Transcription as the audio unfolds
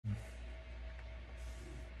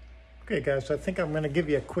Okay guys, I think I'm going to give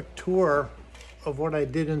you a quick tour of what I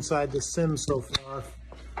did inside the sim so far.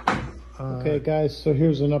 Okay guys, so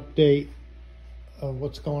here's an update of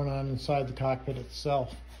what's going on inside the cockpit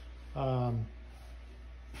itself.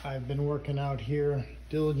 I've been working out here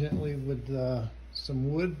diligently with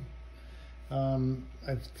some wood.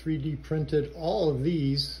 I've 3D printed all of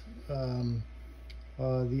these,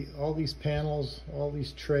 all these panels, all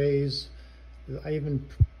these trays. I even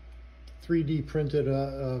 3D printed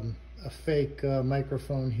a fake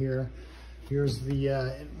microphone here. Here's the,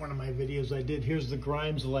 in one of my videos I did, here's the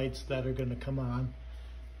Grimes lights that are gonna come on.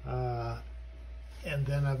 And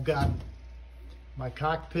then I've got my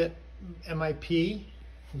Cockpit MIP,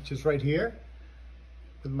 which is right here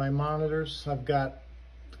with my monitors. I've got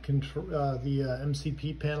the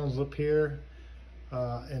MCP panels up here,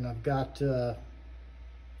 and I've got my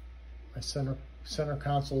center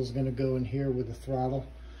console is going to go in here with the throttle,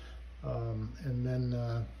 and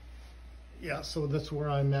then yeah, so that's where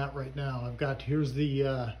I'm at right now. I've got here's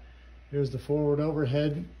the forward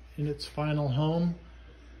overhead in its final home.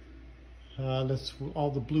 That's all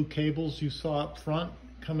the blue cables you saw up front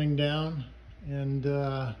coming down, and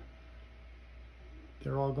they're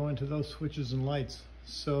all going to those switches and lights.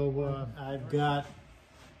 So I've got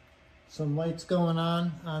some lights going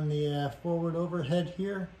on the forward overhead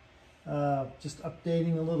here. Just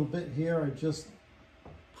updating a little bit here. I just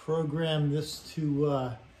programmed this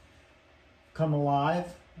to come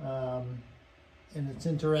alive, and it's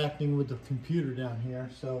interacting with the computer down here.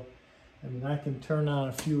 So I mean, I can turn on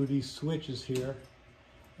a few of these switches here.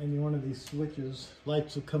 Any one of these switches,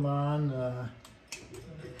 lights will come on.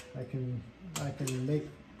 I can make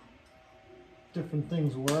different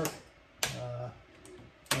things work.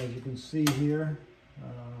 As you can see here,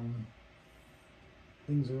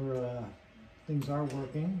 things are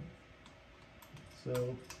working.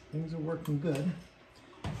 So things are working good.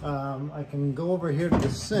 I can go over here to the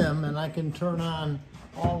sim and I can turn on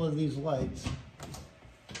all of these lights.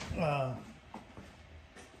 That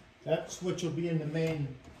switch will be in the main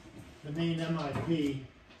MIP,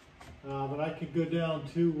 but I could go down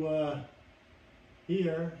to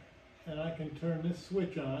here and I can turn this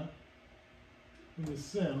switch on in the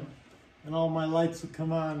sim and all my lights will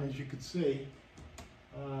come on, as you can see.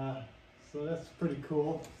 So that's pretty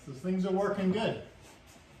cool. So things are working good.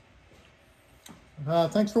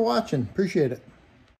 Thanks for watching. Appreciate it.